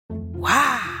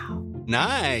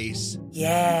Nice.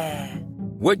 Yeah.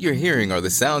 What you're hearing are the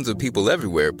sounds of people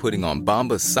everywhere putting on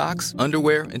Bombas socks,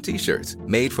 underwear, and T-shirts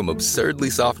made from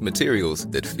absurdly soft materials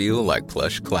that feel like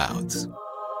plush clouds.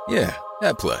 Yeah,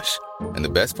 that plush. And the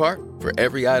best part? For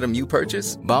every item you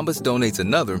purchase, Bombas donates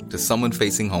another to someone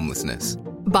facing homelessness.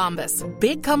 Bombas.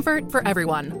 Big comfort for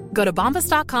everyone. Go to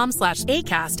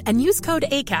bombas.com/ACAST and use code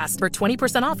ACAST for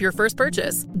 20% off your first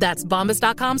purchase. That's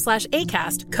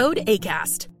bombas.com/ACAST. Code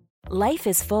ACAST. Life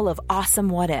is full of awesome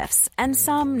what-ifs, and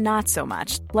some not so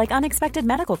much, like unexpected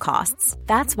medical costs.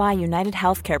 That's why United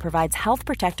Healthcare provides Health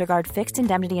Protector Guard fixed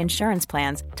indemnity insurance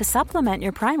plans to supplement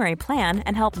your primary plan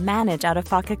and help manage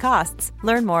out-of-pocket costs.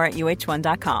 Learn more at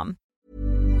uh1.com.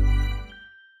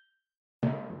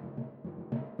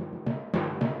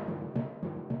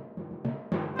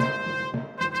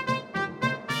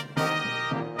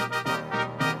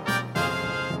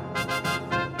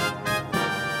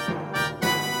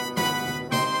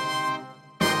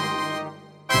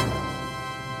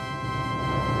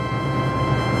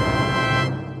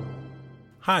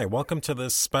 Hi, welcome to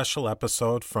this special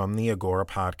episode from the Agora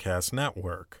Podcast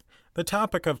Network. The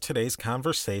topic of today's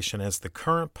conversation is the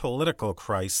current political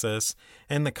crisis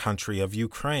in the country of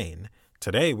Ukraine.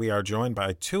 Today, we are joined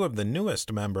by two of the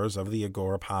newest members of the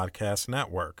Agora Podcast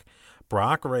Network,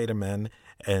 Brock Rademan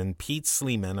and Pete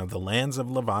Sleeman of the Lands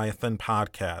of Leviathan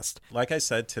podcast. Like I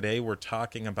said, today we're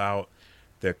talking about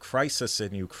the crisis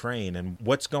in Ukraine and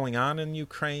what's going on in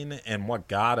Ukraine and what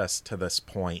got us to this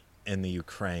point in the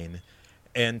Ukraine.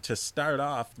 And to start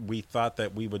off, we thought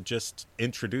that we would just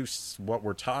introduce what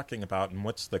we're talking about and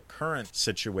what's the current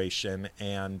situation.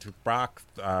 And Brock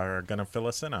are going to fill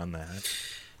us in on that.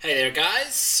 Hey there,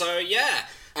 guys. So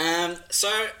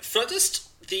for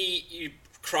just the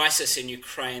crisis in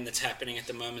Ukraine that's happening at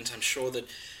the moment, I'm sure that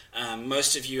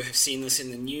most of you have seen this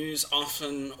in the news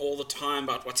often, all the time,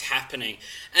 about what's happening.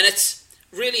 And it's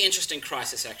really interesting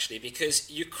crisis, actually,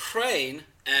 because Ukraine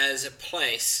as a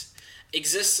place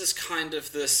exists as kind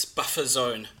of this buffer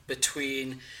zone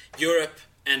between Europe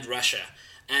and Russia,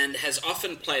 and has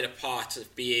often played a part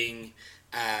of being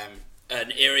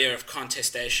an area of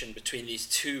contestation between these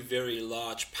two very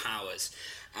large powers.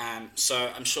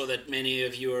 So I'm sure that many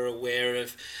of you are aware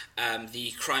of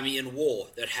the Crimean War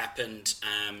that happened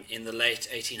in the late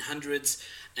 1800s,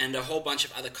 and a whole bunch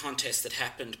of other contests that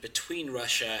happened between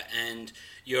Russia and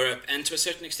Europe, and to a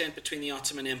certain extent between the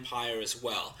Ottoman Empire as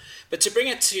well. But to bring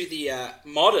it to the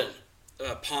modern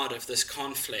part of this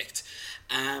conflict,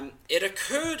 it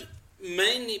occurred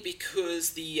mainly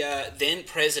because the then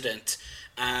president,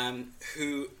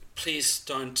 who, please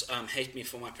don't hate me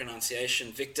for my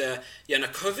pronunciation, Viktor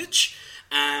Yanukovych,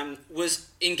 was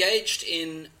engaged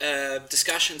in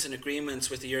discussions and agreements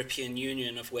with the European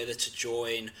Union of whether to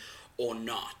join or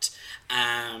not.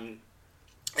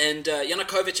 And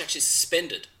Yanukovych actually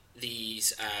suspended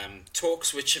these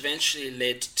talks, which eventually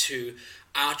led to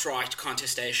outright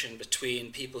contestation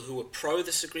between people who were pro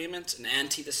this agreement and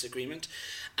anti this agreement.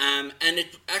 And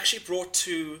it actually brought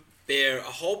to bear a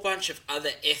whole bunch of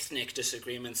other ethnic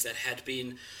disagreements that had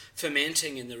been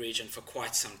fermenting in the region for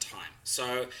quite some time.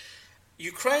 So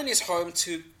Ukraine is home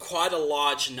to quite a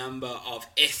large number of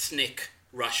ethnic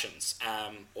Russians,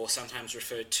 or sometimes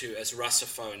referred to as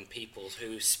Russophone people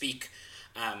who speak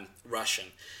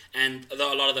Russian. And a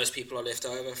lot of those people are left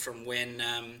over from when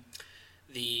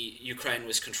the Ukraine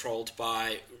was controlled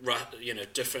by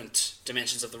different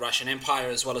dimensions of the Russian Empire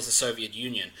as well as the Soviet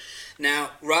Union.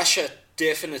 Now, Russia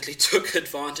definitely took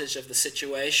advantage of the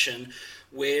situation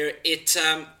where it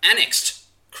annexed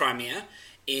Crimea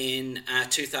in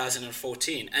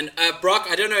 2014. And Brock,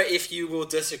 I don't know if you will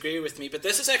disagree with me, but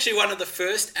this is actually one of the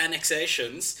first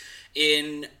annexations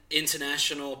in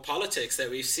international politics that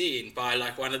we've seen by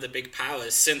one of the big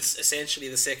powers since essentially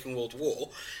the Second World War.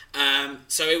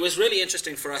 So it was really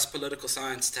interesting for us political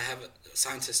scientists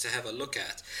to have a look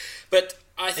at. But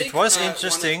I think it was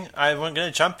interesting. I'm going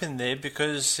to jump in there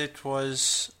because it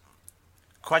was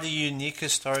quite a unique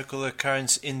historical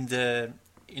occurrence in the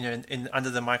under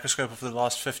the microscope of the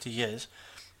last 50 years,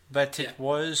 but it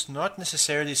was not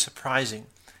necessarily surprising.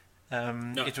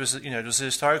 No. It was a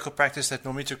historical practice that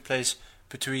normally took place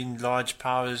between large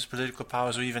powers, political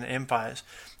powers, or even empires.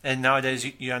 And nowadays,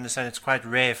 you understand it's quite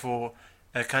rare for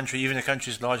a country, even a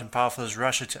country as large and powerful as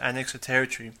Russia, to annex a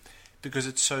territory, because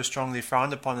it's so strongly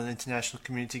frowned upon in the international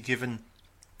community, given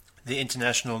the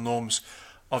international norms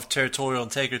of territorial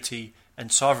integrity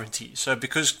and sovereignty. So,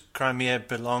 because Crimea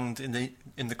belonged in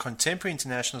the contemporary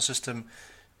international system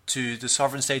to the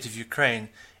sovereign state of Ukraine,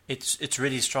 it's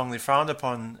really strongly frowned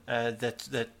upon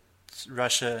that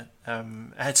Russia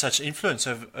had such influence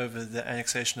over the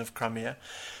annexation of Crimea.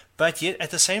 But yet, at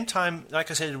the same time,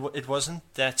 like I said, it wasn't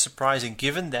that surprising,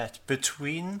 given that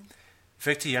between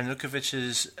Viktor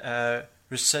Yanukovych's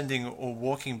rescinding or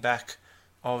walking back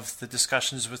of the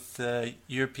discussions with the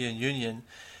European Union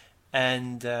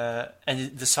and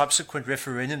the subsequent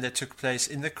referendum that took place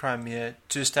in the Crimea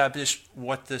to establish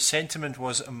what the sentiment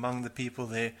was among the people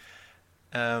there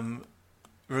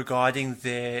regarding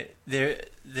their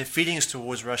feelings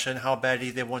towards Russia and how badly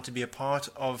they want to be a part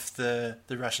of the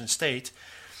Russian state.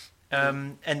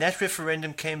 And that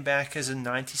referendum came back as a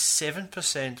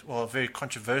 97%, well, very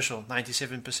controversial,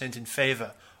 97% in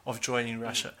favor of joining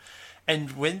Russia.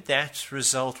 And when that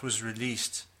result was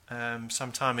released,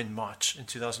 sometime in March in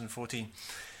 2014,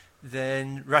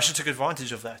 then Russia took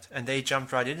advantage of that, and they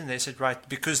jumped right in and they said, right,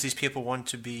 because these people want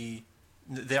to be,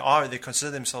 they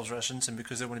consider themselves Russians, and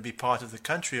because they want to be part of the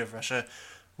country of Russia,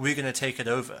 we're going to take it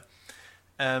over.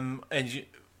 And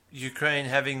Ukraine,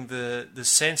 having the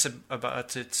sense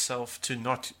about itself to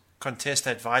not contest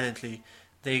that violently,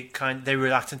 they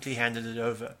reluctantly handed it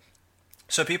over.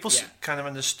 So people kind of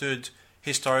understood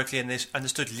historically and they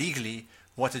understood legally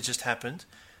what had just happened.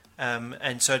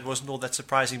 And so it wasn't all that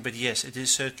surprising, but yes, it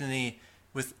is certainly,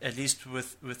 within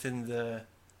the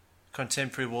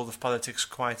contemporary world of politics,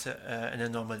 quite an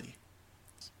anomaly.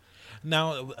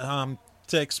 Now,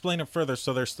 to explain it further,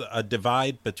 so there's a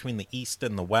divide between the East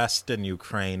and the West in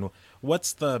Ukraine.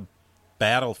 What's the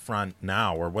battlefront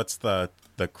now, or what's the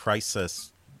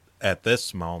crisis at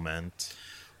this moment?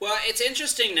 Well, it's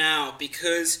interesting now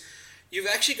because you've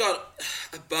actually got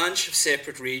a bunch of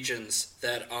separate regions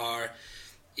that are,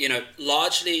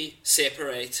 largely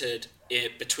separated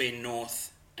between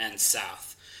North and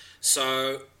South.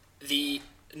 So the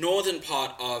northern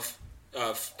part of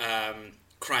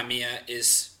Crimea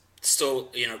is still,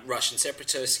 Russian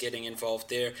separatists getting involved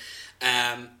there.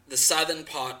 The southern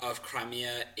part of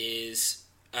Crimea is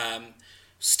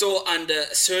still under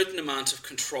a certain amount of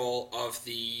control of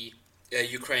the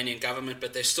Ukrainian government,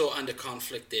 but they're still under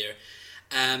conflict there.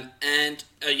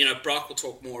 Brock will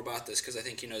talk more about this because I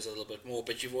think he knows a little bit more,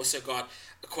 but you've also got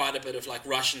quite a bit of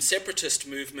Russian separatist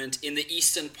movement in the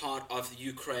eastern part of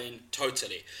Ukraine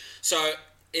totally. So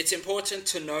it's important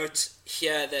to note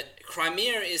here that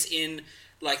Crimea is in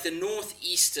the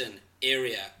northeastern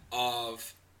area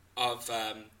of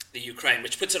the Ukraine,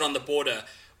 which puts it on the border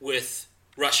with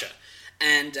Russia.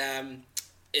 And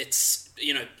it's,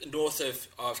 north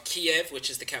of Kiev, which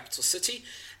is the capital city.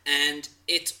 And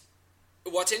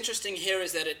what's interesting here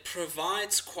is that it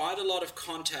provides quite a lot of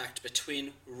contact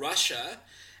between Russia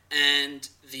and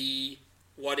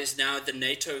what is now the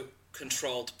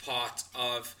NATO-controlled part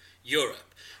of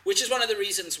Europe, which is one of the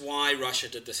reasons why Russia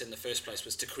did this in the first place,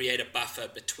 was to create a buffer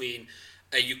between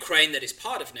a Ukraine that is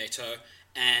part of NATO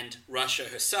and Russia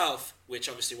herself, which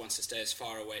obviously wants to stay as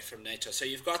far away from NATO. So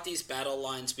you've got these battle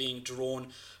lines being drawn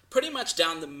pretty much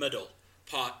down the middle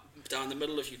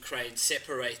of Ukraine,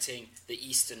 separating the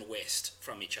east and west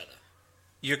from each other.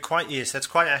 Yes, that's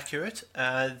quite accurate.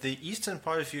 The eastern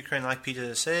part of Ukraine, like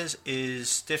Peter says,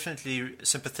 is definitely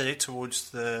sympathetic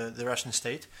towards the Russian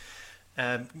state,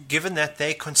 given that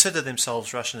they consider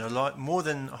themselves Russian. A lot more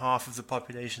than half of the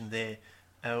population there,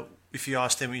 if you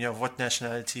ask them, what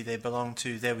nationality they belong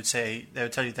to, they would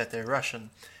tell you that they're Russian.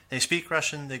 They speak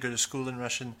Russian, they go to school in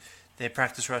Russian, they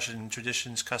practice Russian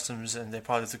traditions, customs, and they're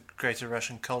part of the greater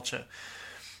Russian culture.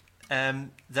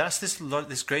 Thus,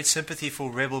 this great sympathy for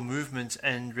rebel movements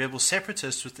and rebel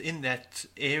separatists within that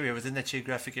area, within that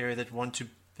geographic area, that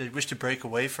wish to break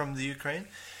away from the Ukraine.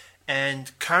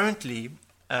 And currently,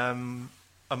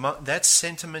 that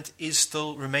sentiment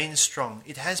remains strong.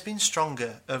 It has been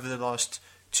stronger over the last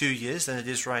 2 years than it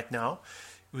is right now.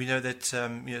 We know that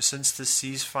since the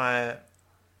ceasefire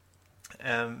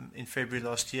in February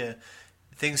last year,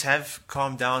 things have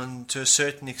calmed down to a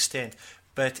certain extent,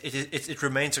 but it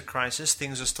remains a crisis.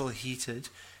 Things are still heated,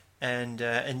 and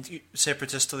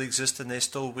separatists still exist, and they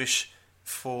still wish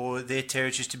for their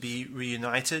territories to be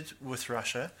reunited with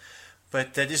Russia.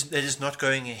 But that is not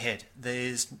going ahead.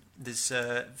 There's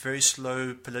a very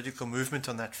slow political movement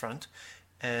on that front,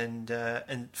 and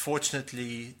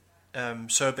fortunately,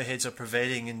 sober heads are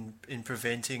prevailing in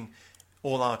preventing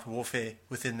all-out warfare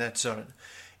within that zone.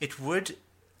 It would,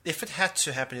 if it had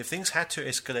to happen, if things had to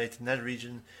escalate in that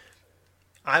region,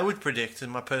 I would predict, in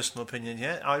my personal opinion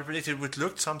here, it would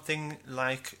look something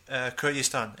like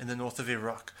Kurdistan in the north of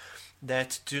Iraq,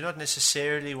 that do not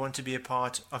necessarily want to be a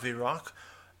part of Iraq,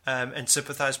 and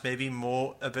sympathize maybe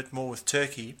a bit more with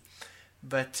Turkey,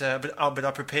 but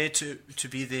are prepared to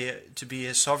be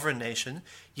a sovereign nation.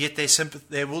 Yet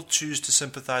they will choose to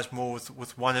sympathize more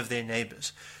with one of their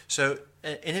neighbors. So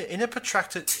in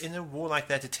a war like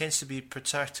that, it tends to be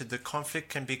protracted. The conflict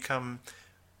can become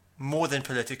more than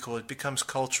political; it becomes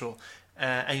cultural,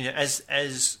 and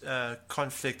as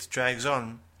conflict drags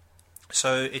on,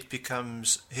 so it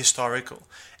becomes historical,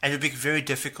 and it would be very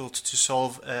difficult to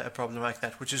solve a problem like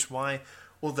that. Which is why,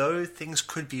 although things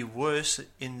could be worse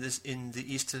in the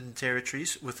Eastern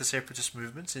Territories with the separatist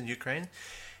movements in Ukraine,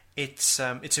 it's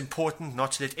important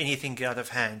not to let anything get out of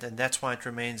hand, and that's why it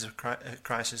remains a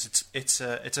crisis. It's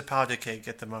a powder keg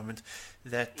at the moment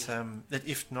that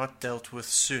if not dealt with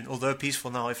soon, although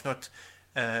peaceful now, if not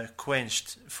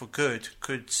quenched for good,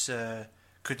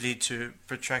 could lead to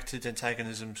protracted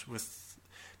antagonisms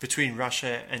between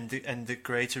Russia and the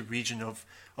greater region of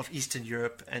Eastern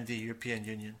Europe and the European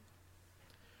Union.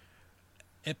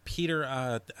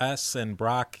 Peter S. and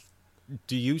Brock,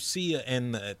 do you see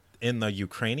in the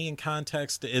Ukrainian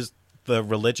context, is the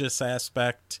religious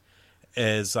aspect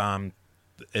as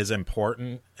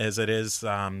important as it is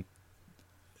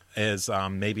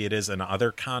maybe it is in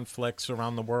other conflicts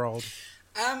around the world?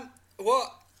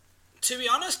 Well, to be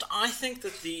honest, I think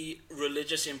that the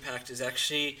religious impact is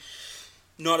actually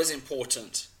not as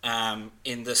important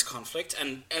in this conflict,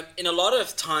 and in a lot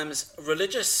of times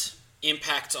religious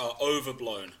impacts are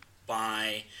overblown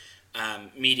by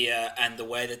media and the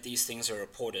way that these things are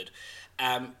reported,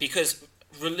 because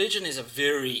religion is a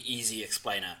very easy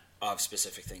explainer of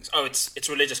specific things. Oh, it's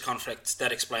religious conflict,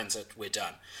 that explains it, we're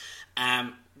done.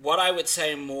 What I would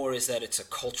say more is that it's a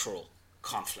cultural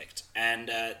conflict,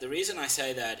 and the reason I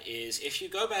say that is if you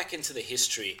go back into the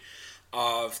history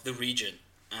of the region,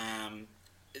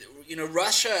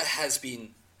 Russia has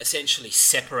been essentially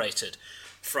separated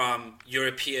from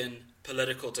European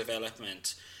political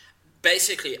development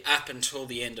basically up until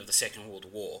the end of the Second World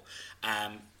War,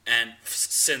 and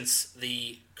since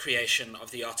the creation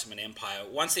of the Ottoman Empire.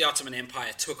 Once the Ottoman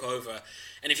Empire took over,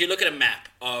 and if you look at a map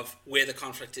of where the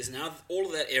conflict is now, all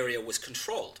of that area was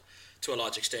controlled to a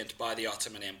large extent by the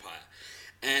Ottoman Empire.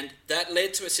 And that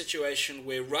led to a situation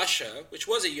where Russia, which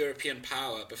was a European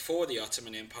power before the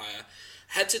Ottoman Empire,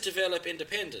 had to develop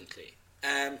independently.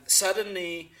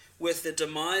 Suddenly, with the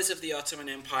demise of the Ottoman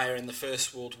Empire in the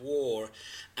First World War,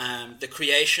 the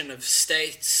creation of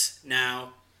states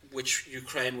now, which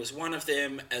Ukraine was one of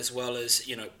them, as well as,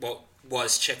 what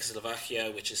was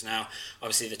Czechoslovakia, which is now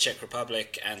obviously the Czech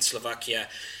Republic, and Slovakia,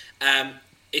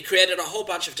 it created a whole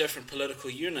bunch of different political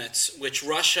units, which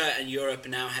Russia and Europe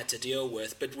now had to deal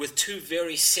with, but with two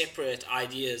very separate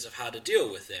ideas of how to deal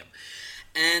with them.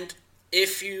 And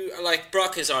if you,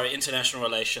 Brock is our international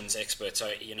relations expert,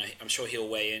 so, I'm sure he'll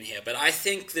weigh in here, but I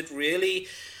think that really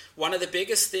one of the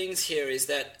biggest things here is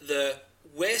that the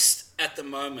West at the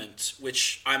moment,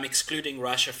 which I'm excluding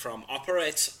Russia from,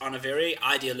 operates on a very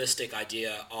idealistic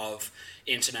idea of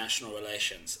international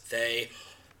relations. They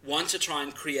want to try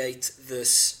and create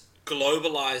this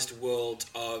globalized world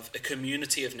of a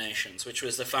community of nations, which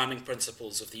was the founding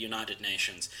principles of the United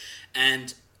Nations.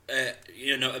 And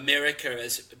America,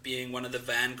 as being one of the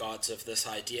vanguards of this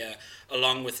idea,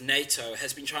 along with NATO,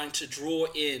 has been trying to draw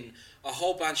in a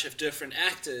whole bunch of different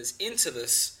actors into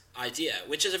this idea,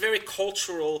 which is a very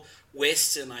cultural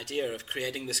Western idea of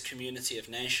creating this community of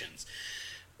nations.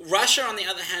 Russia, on the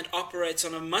other hand, operates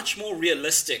on a much more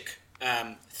realistic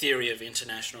theory of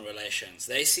international relations.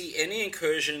 They see any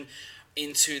incursion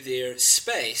into their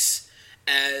space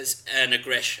as an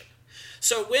aggression.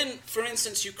 So when, for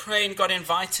instance, Ukraine got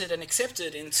invited and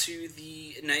accepted into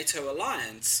the NATO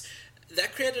alliance,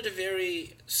 that created a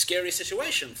very scary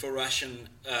situation for Russian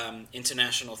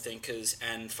international thinkers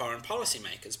and foreign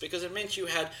policymakers, because it meant you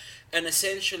had an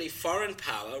essentially foreign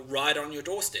power right on your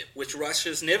doorstep, which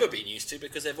Russia's never been used to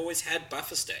because they've always had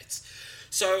buffer states.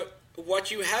 So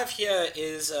what you have here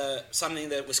is something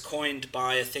that was coined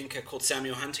by a thinker called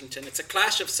Samuel Huntington. It's a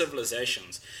clash of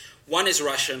civilizations. One is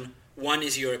Russian, one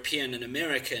is European and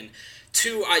American.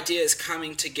 Two ideas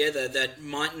coming together that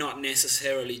might not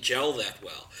necessarily gel that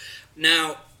well.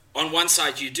 Now, on one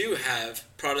side you do have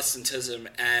Protestantism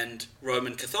and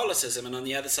Roman Catholicism, and on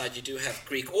the other side you do have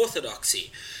Greek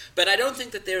Orthodoxy. But I don't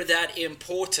think that they're that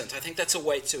important. I think that's a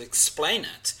way to explain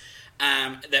it.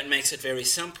 That makes it very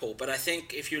simple. But I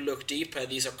think if you look deeper,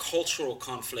 these are cultural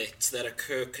conflicts that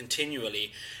occur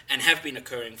continually and have been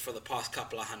occurring for the past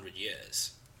couple of 100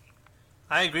 years.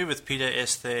 I agree with Peter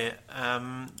S. there.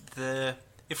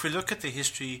 If we look at the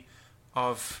history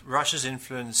of Russia's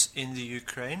influence in the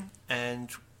Ukraine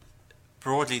and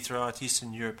broadly throughout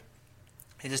Eastern Europe,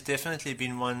 it has definitely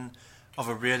been one of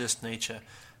a realist nature.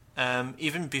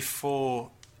 Even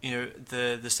before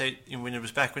the state, when it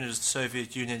was the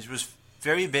Soviet Union, it was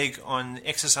very big on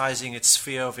exercising its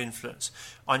sphere of influence,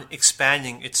 on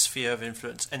expanding its sphere of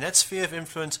influence. And that sphere of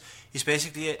influence is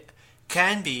basically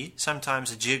can be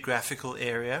sometimes a geographical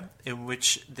area in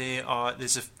which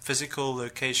there's a physical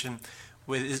location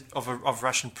of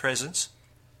Russian presence,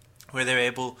 where they're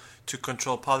able to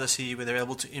control policy, where they're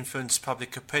able to influence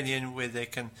public opinion, where they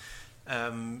can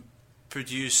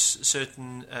produce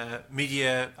certain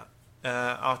media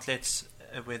outlets,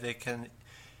 where they can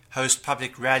host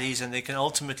public rallies, and they can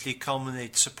ultimately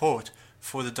culminate support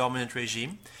for the dominant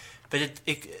regime. But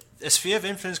a sphere of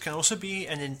influence can also be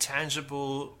an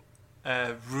intangible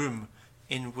room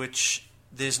in which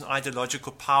there's an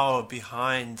ideological power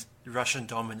behind Russian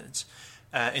dominance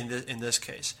in this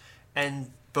case.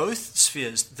 And both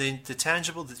spheres, the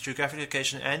tangible, the geographic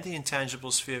location, and the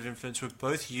intangible sphere of influence were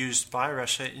both used by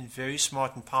Russia in very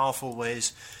smart and powerful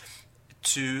ways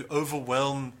to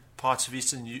overwhelm parts of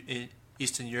Eastern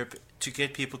Europe, to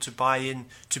get people to buy in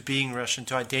to being Russian,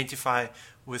 to identify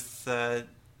with the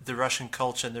Russian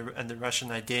culture and the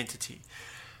Russian identity.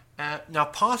 Now,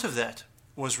 part of that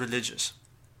was religious,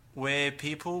 where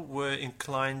people were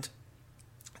inclined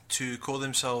to call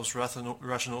themselves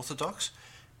Russian Orthodox,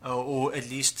 or at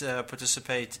least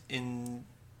participate in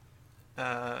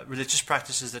religious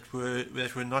practices that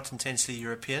were not intensely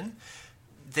European.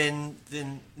 Then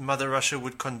Mother Russia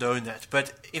would condone that.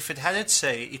 But if it had its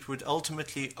say, it would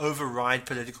ultimately override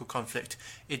political conflict.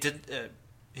 It did.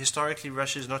 Historically,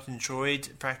 Russia has not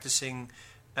enjoyed practicing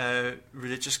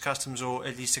religious customs, or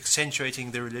at least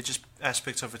accentuating the religious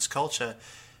aspects of its culture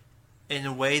in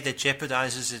a way that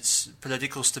jeopardizes its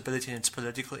political stability and its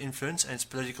political influence and its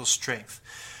political strength.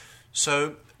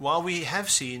 So while we have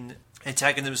seen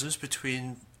antagonisms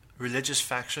between religious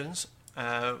factions,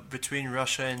 between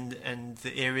Russia and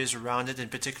the areas around it, and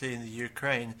particularly in the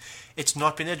Ukraine, it's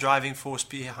not been a driving force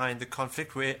behind the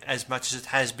conflict as much as it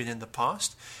has been in the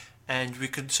past. And we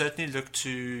could certainly look to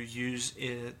use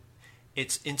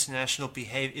its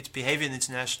behavior in the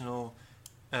international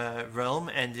realm,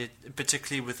 and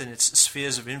particularly within its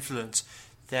spheres of influence,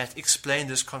 that explain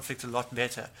this conflict a lot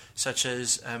better, such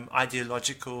as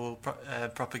ideological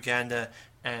propaganda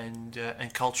and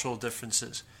cultural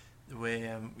differences,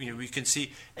 where we can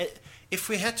see. If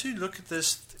we had to look at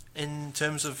this in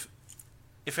terms of,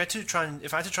 if I had to try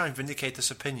and vindicate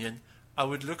this opinion, I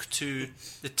would look to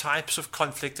the types of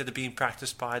conflict that are being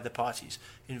practiced by the parties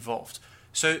involved.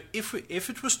 So if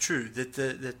it was true that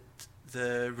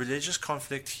the religious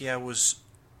conflict here was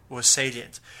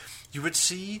salient, you would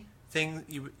see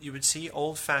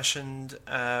old-fashioned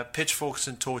pitchforks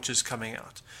and torches coming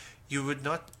out. You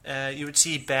would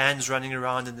see bands running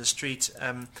around in the streets,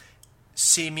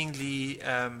 seemingly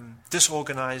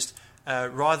disorganized,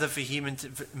 rather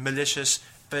vehement, malicious,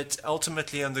 but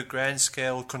ultimately on the grand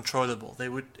scale controllable.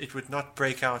 It would not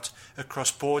break out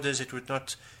across borders. It would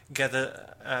not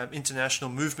gather international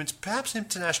movements, perhaps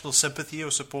international sympathy or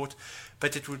support,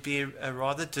 but it would be a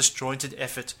rather disjointed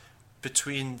effort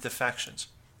between the factions.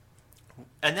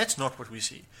 And that's not what we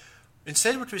see.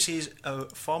 Instead, what we see is a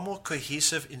far more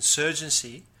cohesive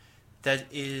insurgency that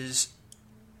is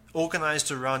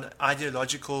organized around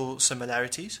ideological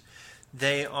similarities.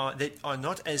 They are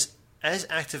not as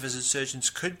active as insurgents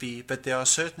could be, but they are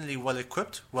certainly well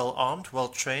equipped, well armed, well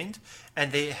trained,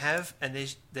 and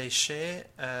they share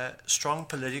strong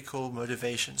political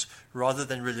motivations rather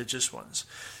than religious ones.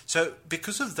 So,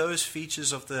 because of those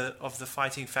features of the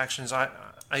fighting factions,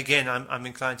 I'm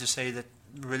inclined to say that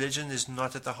religion is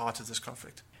not at the heart of this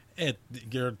conflict.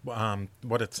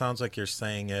 What it sounds like you're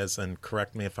saying is, and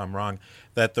correct me if I'm wrong,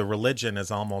 that the religion is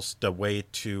almost a way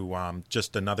to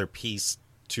just another piece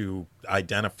to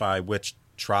identify which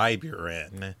tribe you're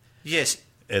in. Yes.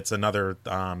 It's another,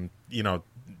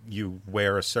 you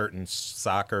wear a certain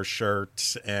soccer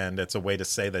shirt, and it's a way to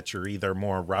say that you're either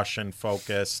more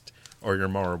Russian-focused or you're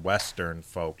more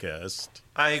Western-focused.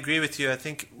 I agree with you. I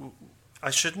think I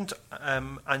shouldn't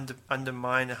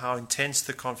undermine how intense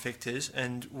the conflict is,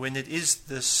 and when it is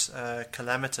this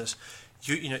calamitous,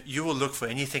 you will look for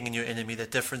anything in your enemy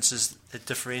that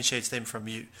differentiates them from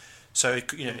you. So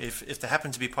if they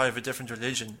happen to be part of a different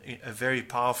religion, a very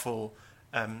powerful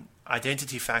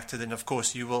identity factor, then of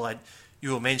course you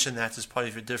will mention that as part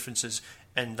of your differences.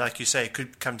 And like you say, it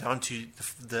could come down to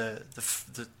the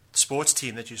sports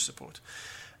team that you support.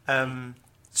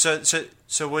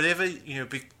 So whatever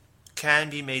can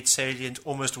be made salient,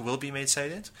 almost will be made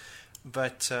salient,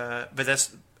 but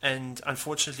that's. And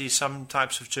unfortunately, some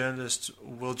types of journalists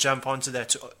will jump onto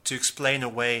that to explain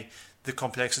away the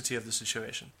complexity of the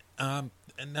situation. And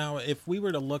now, if we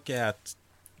were to look at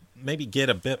maybe get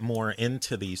a bit more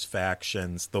into these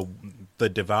factions, the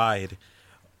divide,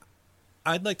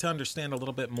 I'd like to understand a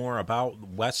little bit more about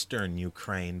Western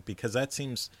Ukraine, because that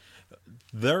seems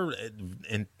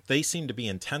they seem to be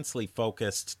intensely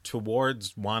focused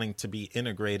towards wanting to be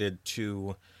integrated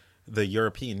to the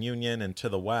European Union and to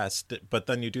the West, but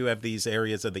then you do have these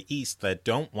areas of the East that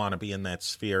don't want to be in that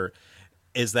sphere.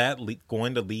 Is that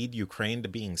going to lead Ukraine to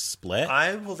being split?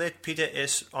 I will let Peter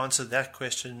S. answer that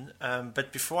question,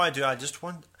 but before I do, I just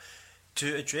want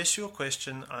to address your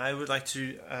question. I would like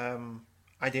to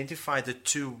identify the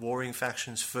two warring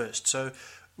factions first. So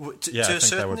to a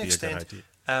certain extent,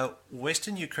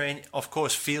 Western Ukraine, of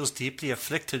course, feels deeply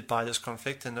afflicted by this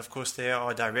conflict, and of course they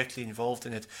are directly involved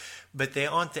in it, but they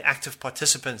aren't the active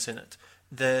participants in it.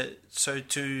 So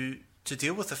to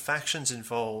deal with the factions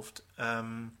involved,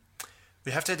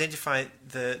 we have to identify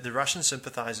the Russian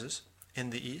sympathizers in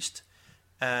the East,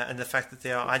 and the fact that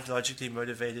they are ideologically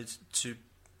motivated to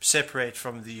separate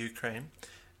from the Ukraine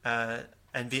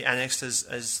and be annexed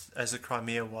as the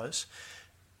Crimea was.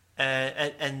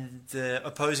 And the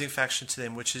opposing faction to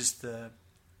them, which is the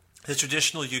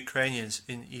traditional Ukrainians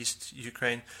in East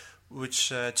Ukraine, which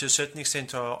to a certain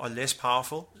extent are less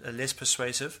powerful, less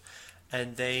persuasive,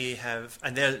 and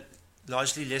they're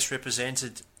largely less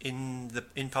represented in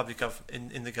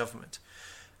the government.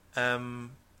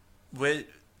 Where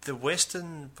the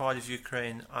western part of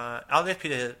Ukraine, I'll let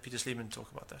Peter Sleeman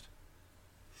talk about that.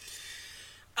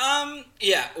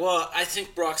 Yeah, well, I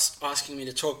think Brock's asking me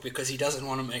to talk because he doesn't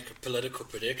want to make a political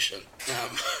prediction,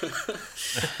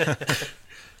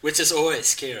 which is always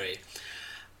scary.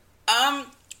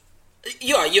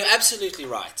 Yeah, you're absolutely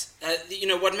right.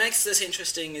 What makes this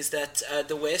interesting is that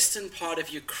the western part of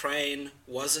Ukraine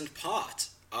wasn't part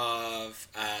of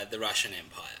the Russian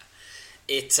Empire.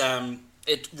 It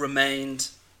remained,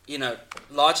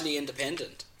 largely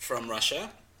independent from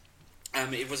Russia.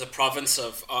 It was a province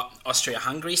of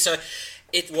Austria-Hungary, so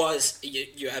it was,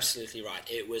 you're absolutely right,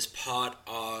 it was part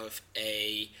of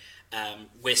a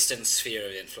Western sphere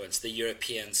of influence, the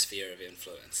European sphere of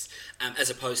influence, as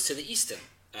opposed to the eastern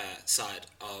side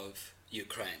of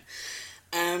Ukraine.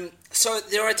 So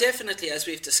there are definitely, as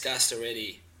we've discussed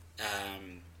already,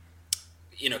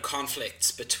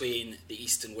 conflicts between the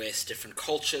East and West, different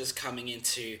cultures coming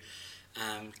into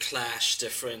clash,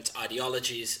 different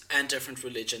ideologies and different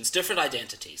religions, different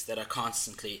identities that are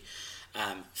constantly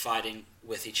fighting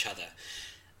with each other.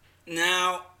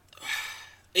 Now,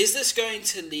 is this going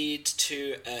to lead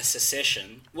to a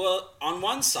secession? Well, on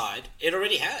one side, it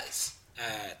already has,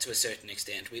 to a certain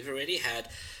extent. We've already had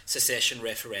secession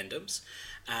referendums.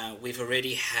 We've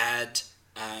already had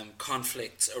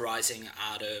conflicts arising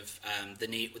out of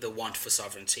the want for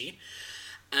sovereignty.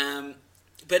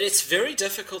 But it's very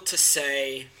difficult to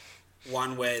say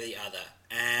one way or the other.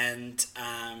 And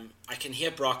I can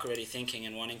hear Brock already thinking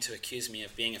and wanting to accuse me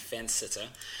of being a fence sitter.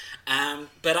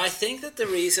 But I think that the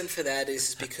reason for that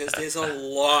is because there's a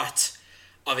lot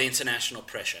of international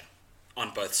pressure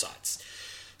on both sides.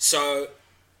 So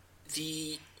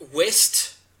the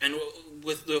West, and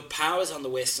with the powers on the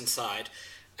Western side,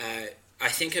 I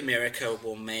think America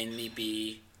will mainly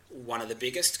be one of the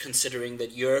biggest, considering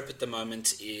that Europe at the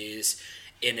moment is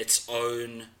in its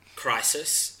own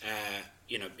crisis.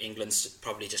 England's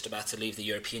probably just about to leave the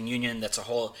European Union. That's a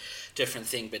whole different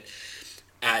thing. But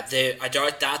I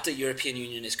doubt the European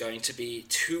Union is going to be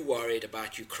too worried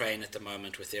about Ukraine at the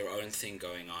moment with their own thing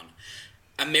going on.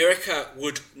 America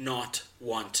would not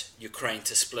want Ukraine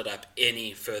to split up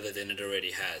any further than it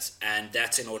already has. And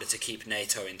that's in order to keep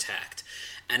NATO intact.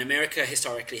 And America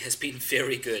historically has been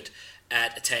very good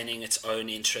at attaining its own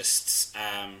interests,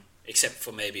 except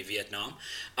for maybe Vietnam.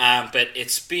 But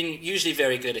it's been usually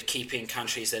very good at keeping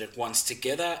countries that it wants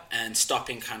together and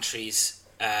stopping countries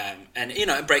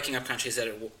and breaking up countries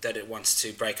that it wants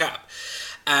to break up.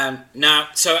 Now,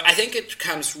 so I think it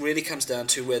really comes down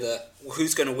to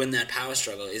who's going to win that power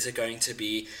struggle. Is it going to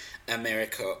be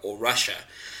America or Russia?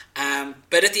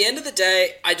 But at the end of the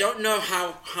day, I don't know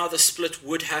how the split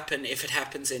would happen if it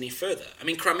happens any further. I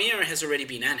mean, Crimea has already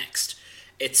been annexed.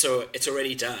 It's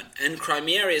already done. And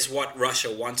Crimea is what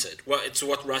Russia wanted. Well, it's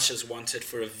what Russia's wanted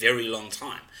for a very long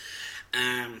time.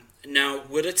 Now,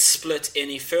 would it split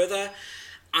any further?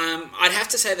 I'd have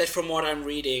to say that from what I'm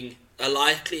reading,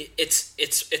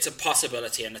 it's a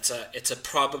possibility, and it's a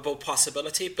probable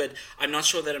possibility, but I'm not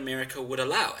sure that America would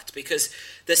allow it, because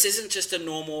this isn't just a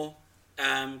normal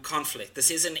conflict. This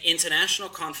is an international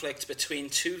conflict between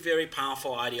two very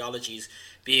powerful ideologies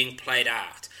being played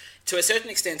out. To a certain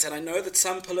extent, and I know that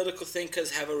some political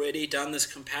thinkers have already done this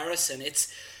comparison,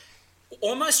 it's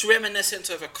almost reminiscent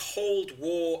of a Cold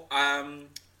War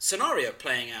scenario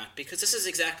playing out, because this is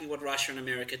exactly what Russia and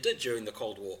America did during the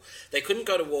Cold War. They couldn't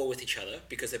go to war with each other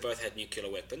because they both had nuclear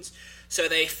weapons, so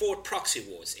they fought proxy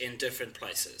wars in different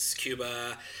places.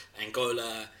 Cuba,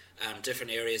 Angola,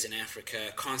 different areas in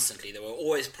Africa, constantly. There were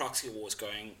always proxy wars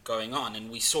going on,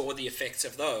 and we saw the effects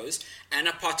of those, and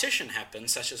a partition happened,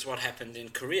 such as what happened in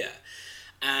Korea.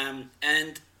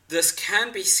 And this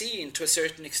can be seen to a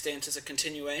certain extent as a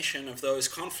continuation of those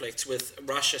conflicts, with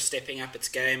Russia stepping up its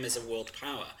game as a world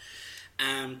power.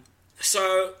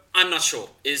 So I'm not sure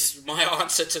is my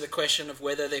answer to the question of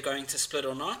whether they're going to split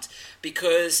or not,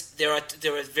 because there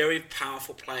are very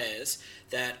powerful players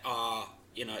that are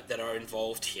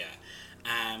involved here.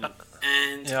 What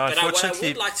I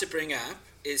would like to bring up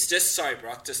is sorry,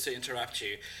 Brock, just to interrupt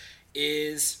you,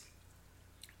 is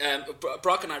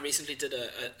Brock and I recently did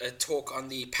a talk on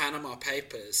the Panama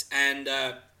Papers, and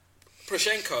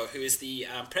Poroshenko, who is the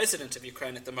president of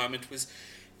Ukraine at the moment, was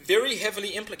very heavily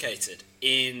implicated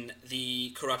in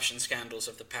the corruption scandals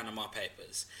of the Panama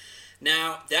Papers.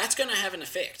 Now, that's going to have an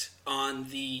effect on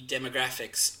the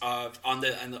demographics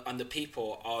on the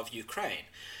people of Ukraine.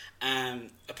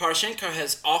 Poroshenko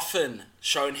has often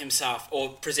shown himself or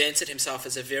presented himself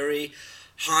as a very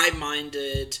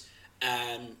high-minded,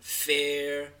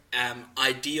 fair,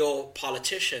 ideal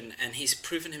politician, and he's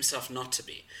proven himself not to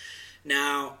be.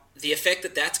 Now, the effect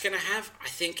that that's going to have, I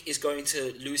think, is going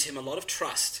to lose him a lot of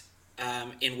trust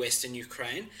in Western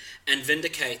Ukraine and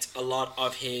vindicate a lot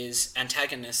of his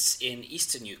antagonists in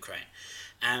Eastern Ukraine.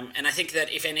 And I think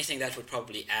that, if anything, that would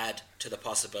probably add to the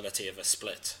possibility of a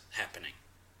split happening.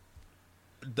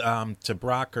 To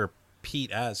Brock or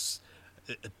Pete S.,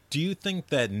 do you think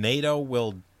that NATO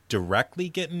will directly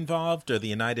get involved, or the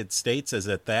United States? Is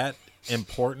it that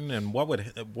important, and what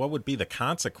would be the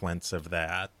consequence of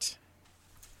that?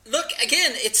 Look,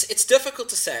 again, it's difficult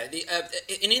to say.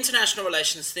 In international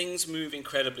relations, things move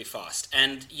incredibly fast,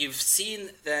 and you've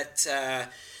seen that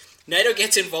NATO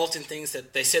gets involved in things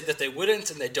that they said that they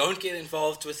wouldn't, and they don't get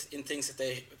involved in things that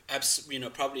they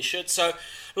probably should. So,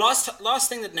 last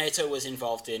thing that NATO was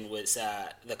involved in was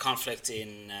the conflict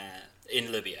in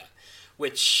Libya,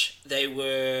 which they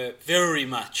were very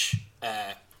much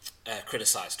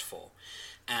criticized for.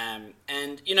 And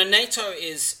NATO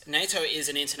is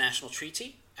an international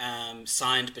treaty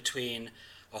signed between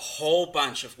a whole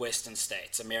bunch of Western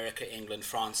states, America, England,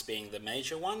 France being the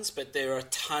major ones, but there are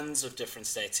tons of different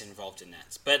states involved in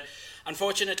that. But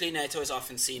unfortunately, NATO is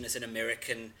often seen as an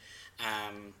American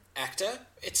actor.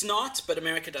 It's not, but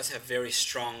America does have very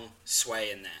strong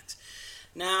sway in that.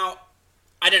 Now,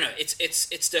 I don't know.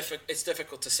 It's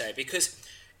difficult to say, because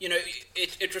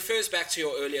it refers back to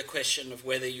your earlier question of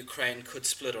whether Ukraine could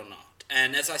split or not.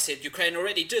 And as I said, Ukraine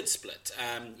already did split.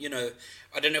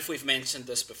 I don't know if we've mentioned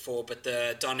this before, but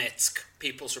the Donetsk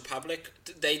People's Republic,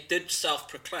 they did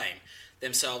self-proclaim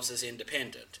themselves as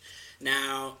independent.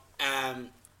 Now,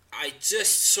 I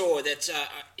just saw that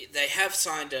they have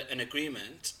signed an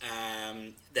agreement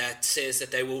that says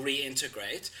that they will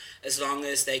reintegrate as long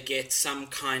as they get some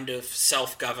kind of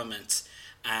self-government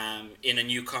in a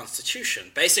new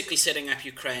constitution, basically setting up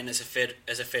Ukraine as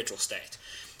a federal state.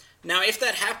 Now, if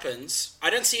that happens,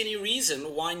 I don't see any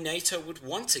reason why NATO would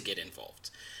want to get involved.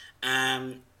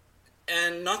 And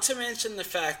not to mention the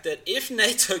fact that if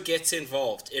NATO gets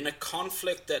involved in a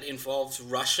conflict that involves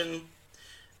Russian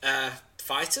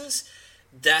fighters,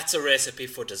 that's a recipe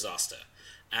for disaster.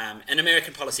 And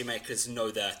American policymakers know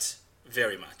that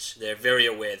very much. They're very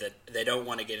aware that they don't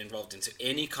want to get involved into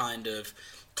any kind of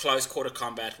close quarter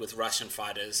combat with Russian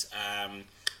fighters.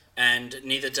 And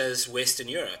neither does Western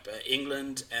Europe.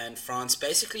 England and France,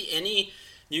 basically any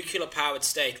nuclear-powered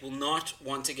state, will not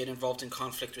want to get involved in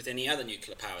conflict with any other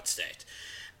nuclear-powered state.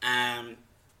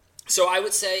 So I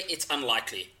would say it's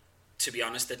unlikely, to be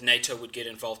honest, that NATO would get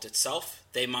involved itself.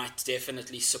 They might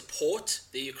definitely support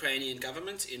the Ukrainian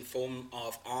government in form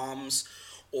of arms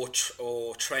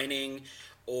or training,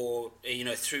 or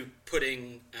through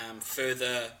putting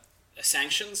further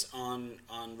sanctions on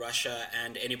Russia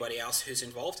and anybody else who's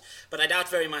involved, but I doubt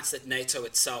very much that NATO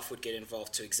itself would get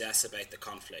involved to exacerbate the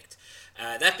conflict.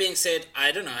 That being said,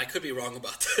 I don't know, I could be wrong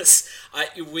about this.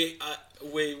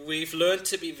 We've learned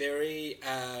to be very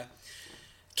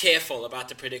careful about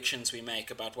the predictions we make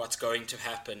about what's going to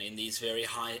happen in these very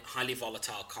highly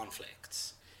volatile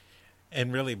conflicts.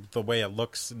 And really, the way it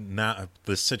looks now,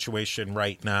 the situation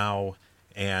right now,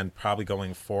 and probably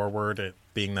going forward,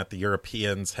 being that the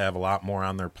Europeans have a lot more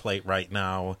on their plate right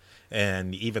now,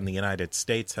 and even the United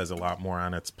States has a lot more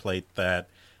on its plate, that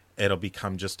it'll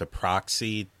become just a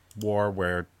proxy war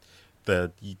where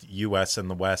the U.S. and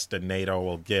the West and NATO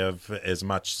will give as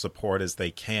much support as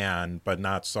they can, but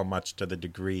not so much to the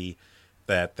degree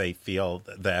that they feel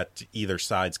that either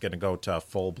side's going to go to a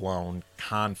full-blown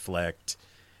conflict,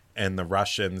 and the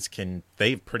Russians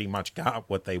they've pretty much got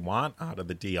what they want out of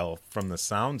the deal from the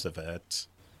sounds of it.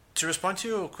 To respond to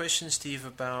your question, Steve,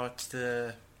 about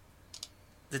the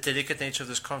delicate nature of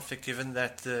this conflict, given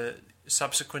that the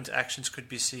subsequent actions could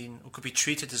be seen or could be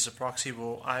treated as a proxy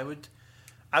war, I would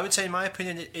say, in my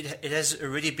opinion, it has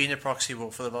already been a proxy war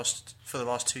for the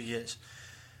last 2 years.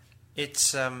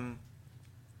 It's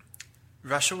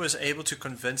Russia was able to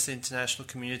convince the international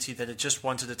community that it just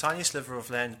wanted a tiny sliver of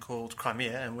land called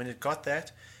Crimea, and when it got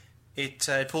that, it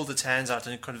pulled its hands out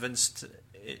and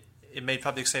it made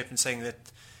public statements saying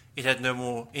that it had no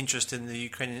more interest in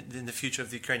the future of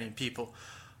the Ukrainian people.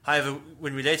 However,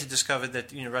 when we later discovered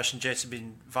that Russian jets had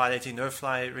been violating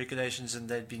no-fly regulations and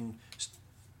they'd been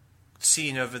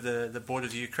seen over the border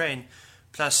of Ukraine,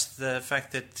 plus the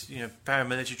fact that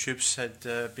paramilitary troops had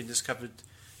been discovered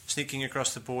sneaking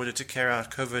across the border to carry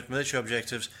out covert military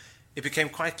objectives, it became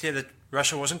quite clear that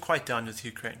Russia wasn't quite done with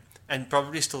Ukraine, and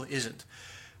probably still isn't.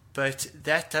 But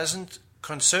that doesn't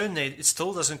concern NATO. It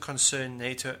still doesn't concern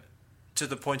NATO to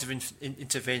the point of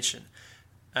intervention.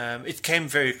 It came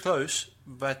very close,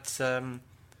 but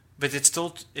it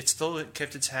still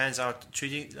kept its hands out,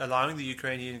 allowing the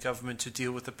Ukrainian government to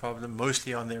deal with the problem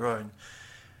mostly on their own.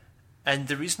 And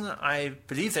the reason I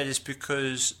believe that is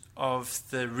because of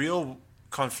the real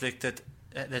conflict that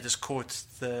has caught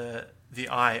the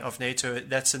eye of NATO.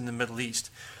 That's in the Middle East,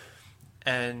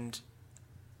 and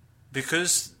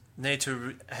because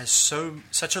NATO has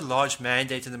such a large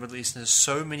mandate in the Middle East and has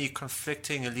so many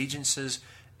conflicting allegiances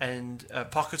and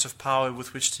pockets of power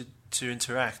with which to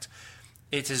interact,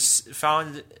 it has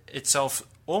found itself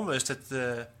almost at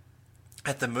the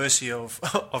mercy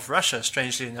of Russia,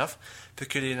 strangely enough,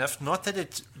 peculiarly enough. Not that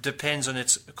it depends on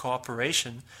its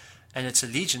cooperation and its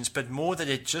allegiance, but more that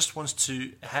it just wants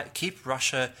to keep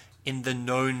Russia in the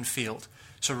known field.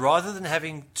 So rather than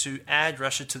having to add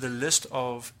Russia to the list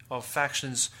of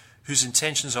factions whose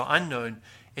intentions are unknown,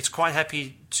 it's quite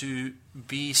happy to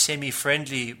be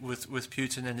semi-friendly with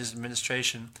Putin and his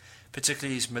administration,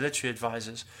 particularly his military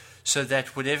advisors, so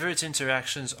that whatever its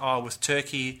interactions are with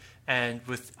Turkey and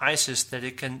with ISIS, that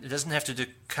NATO doesn't have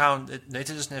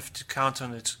to count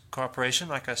on its cooperation,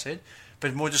 like I said,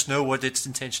 but more just know what its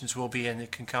intentions will be, and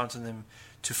it can count on them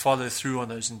to follow through on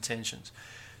those intentions.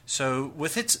 So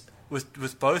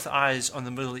with both eyes on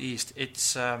the Middle East,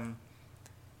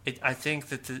 I think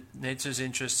that the NATO's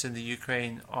interests in the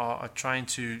Ukraine are trying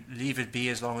to leave it be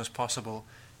as long as possible,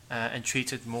 and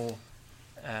treat it more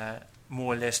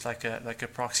or less like a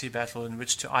proxy battle in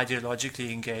which to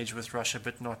ideologically engage with Russia,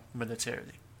 but not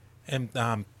militarily. And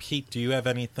Pete, do you have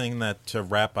anything to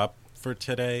wrap up for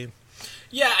today?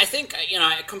 Yeah, I think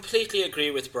I completely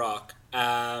agree with Brock.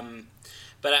 I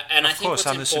think of course,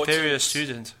 I'm a superior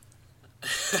student.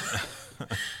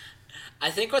 I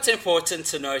think what's important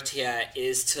to note here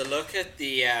is to look at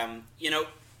the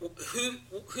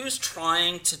who's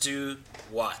trying to do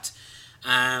what.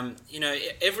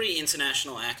 Every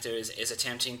international actor is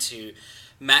attempting to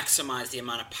maximize the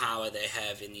amount of power they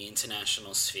have in the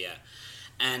international sphere,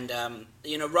 and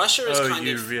Russia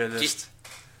is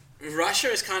Russia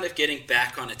is kind of getting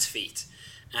back on its feet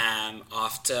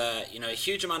after a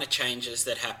huge amount of changes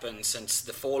that happened since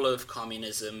the fall of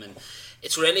communism, and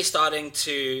it's really starting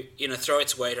to throw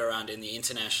its weight around in the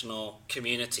international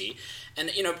community.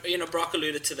 And Brock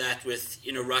alluded to that with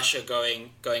Russia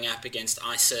going up against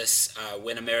ISIS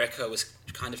when America was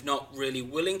kind of not really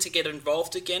willing to get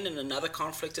involved again in another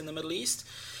conflict in the Middle East.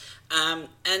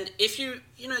 And if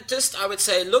I would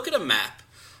say look at a map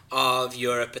of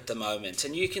Europe at the moment,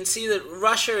 and you can see that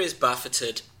Russia is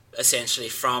buffeted essentially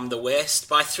from the west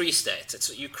by three states.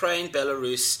 It's Ukraine,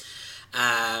 Belarus,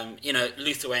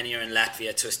 Lithuania and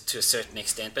Latvia to a certain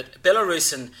extent, but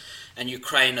Belarus and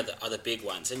Ukraine are the big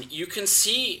ones. And you can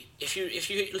see, if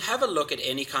you have a look at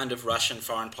any kind of Russian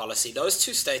foreign policy, those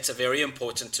two states are very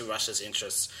important to Russia's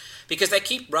interests because they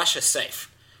keep Russia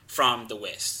safe from the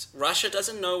West. Russia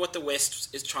doesn't know what the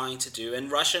West is trying to do,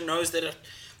 and Russia knows that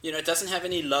it doesn't have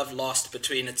any love lost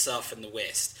between itself and the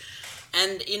West.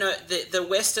 And the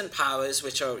Western powers,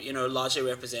 which are largely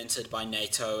represented by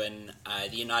NATO and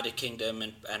the United Kingdom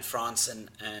and France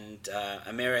and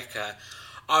America,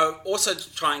 are also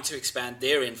trying to expand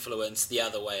their influence the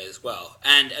other way as well.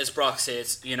 And as Brock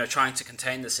says, trying to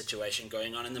contain the situation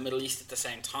going on in the Middle East at the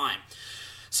same time.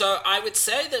 So I would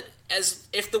say that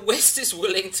if the West is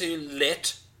willing to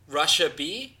let Russia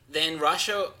be, then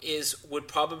Russia would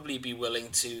probably be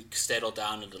willing to settle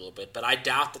down a little bit. But I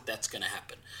doubt that that's going to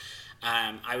happen.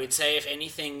 I would say, if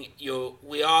anything,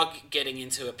 we are getting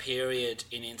into a period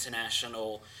in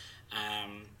international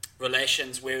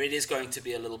relations where it is going to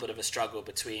be a little bit of a struggle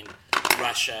between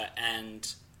Russia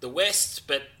and the West.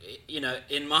 But,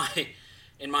 in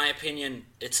my opinion,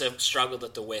 it's a struggle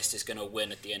that the West is going to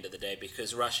win at the end of the day,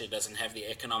 because Russia doesn't have the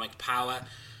economic power,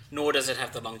 nor does it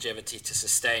have the longevity to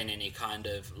sustain any kind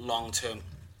of long-term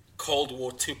Cold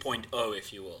War 2.0,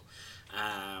 if you will.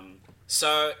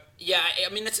 So, yeah,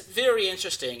 it's very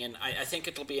interesting, and I think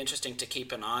it'll be interesting to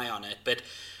keep an eye on it. But,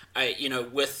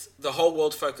 with the whole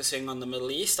world focusing on the Middle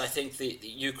East, I think the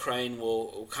Ukraine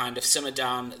will kind of simmer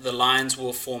down, the lines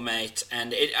will formate,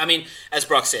 and as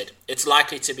Brock said, it's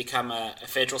likely to become a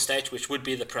federal state, which would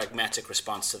be the pragmatic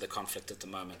response to the conflict at the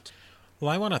moment. Well,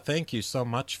 I want to thank you so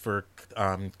much for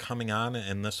coming on,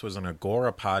 and this was an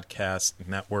Agora Podcast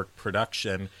Network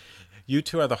production. You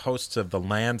two are the hosts of the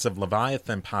Lands of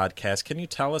Leviathan podcast. Can you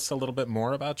tell us a little bit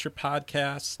more about your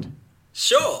podcast?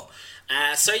 Sure.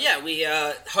 We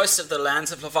are hosts of the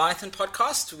Lands of Leviathan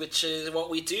podcast, which is what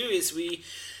we do is we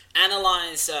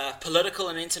analyze political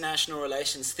and international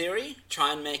relations theory,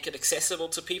 try and make it accessible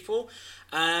to people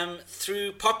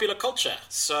through popular culture.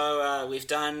 So we've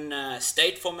done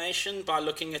state formation by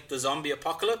looking at the zombie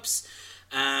apocalypse.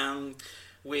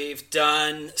 We've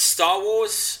done Star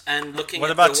Wars and looking at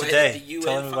the way that the UN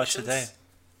Tell them functions. About today.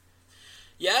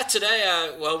 Yeah, today,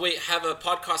 we have a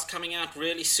podcast coming out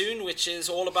really soon, which is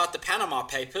all about the Panama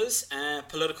Papers,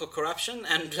 political corruption,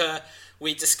 and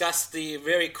we discussed the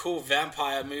very cool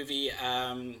vampire movie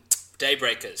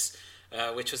Daybreakers,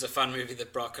 which was a fun movie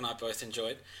that Brock and I both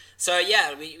enjoyed. So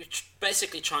yeah, we're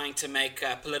basically trying to make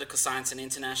political science and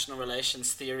international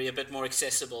relations theory a bit more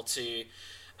accessible to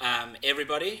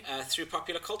everybody through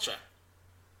popular culture.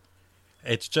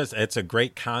 It's a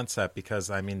great concept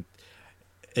because,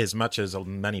 as much as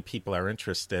many people are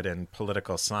interested in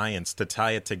political science, to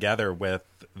tie it together with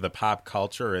the pop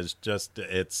culture is just,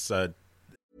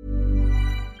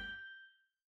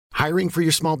 Hiring for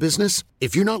your small business?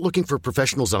 If you're not looking for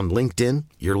professionals on LinkedIn,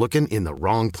 you're looking in the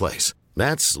wrong place.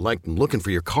 That's like looking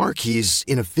for your car keys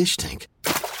in a fish tank.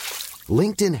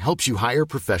 LinkedIn helps you hire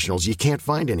professionals you can't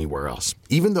find anywhere else,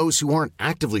 even those who aren't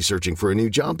actively searching for a new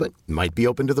job but might be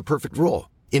open to the perfect role.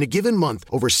 In a given month,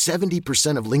 over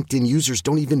 70% of LinkedIn users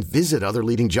don't even visit other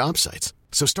leading job sites.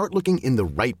 So start looking in the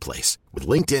right place. With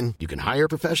LinkedIn, you can hire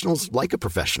professionals like a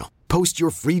professional. Post your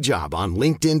free job on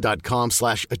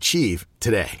linkedin.com/achieve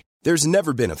today. There's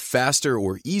never been a faster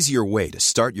or easier way to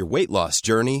start your weight loss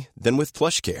journey than with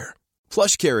PlushCare.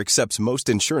 PlushCare accepts most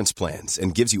insurance plans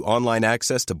and gives you online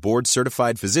access to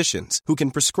board-certified physicians who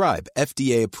can prescribe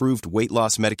FDA-approved weight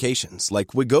loss medications like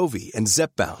Wegovy and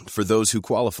Zepbound for those who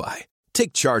qualify.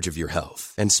 Take charge of your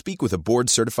health and speak with a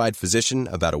board-certified physician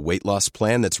about a weight loss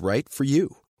plan that's right for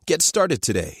you. Get started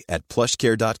today at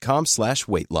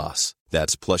plushcare.com/weight loss.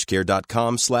 That's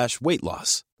plushcare.com/weight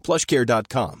loss.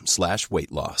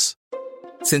 plushcare.com/weight loss.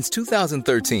 Since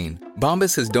 2013,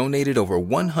 Bombas has donated over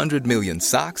 100 million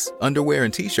socks, underwear,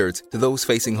 and T-shirts to those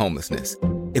facing homelessness.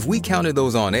 If we counted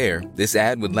those on air, this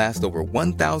ad would last over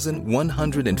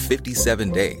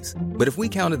 1,157 days. But if we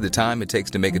counted the time it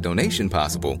takes to make a donation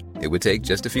possible, it would take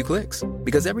just a few clicks.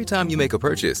 Because every time you make a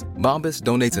purchase, Bombas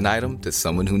donates an item to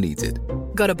someone who needs it.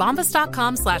 Go to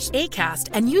bombas.com/ACAST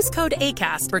and use code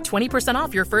ACAST for 20%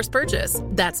 off your first purchase.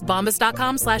 That's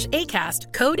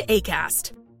bombas.com/ACAST, code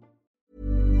ACAST.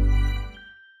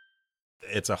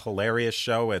 It's a hilarious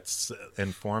show. It's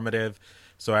informative.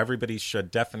 So everybody should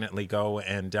definitely go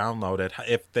and download it.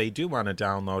 If they do want to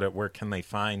download it, where can they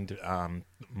find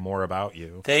more about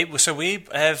you? So we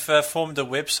have formed a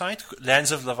website,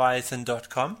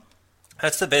 landsofleviathan.com.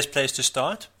 That's the best place to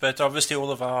start. But obviously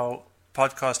all of our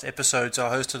podcast episodes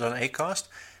are hosted on Acast.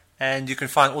 And you can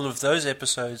find all of those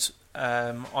episodes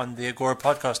on the Agora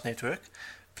Podcast Network.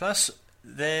 Plus,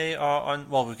 they are on,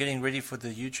 we're getting ready for the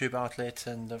YouTube outlet.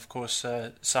 And of course,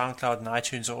 SoundCloud and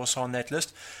iTunes are also on that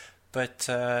list. But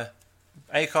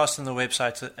Acast and the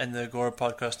website and the Agora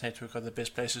Podcast Network are the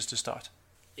best places to start.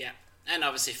 Yeah, and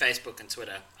obviously Facebook and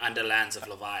Twitter under Lands of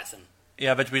Leviathan.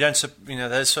 Yeah, but we don't,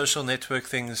 those social network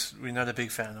things, we're not a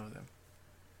big fan of them.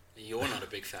 You're not a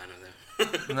big fan of them.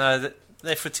 No,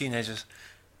 they're for teenagers.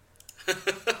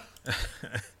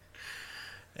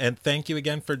 And thank you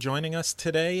again for joining us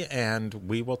today, and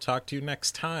we will talk to you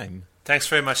next time. Thanks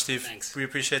very much, Steve. Thanks. We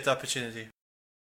appreciate the opportunity.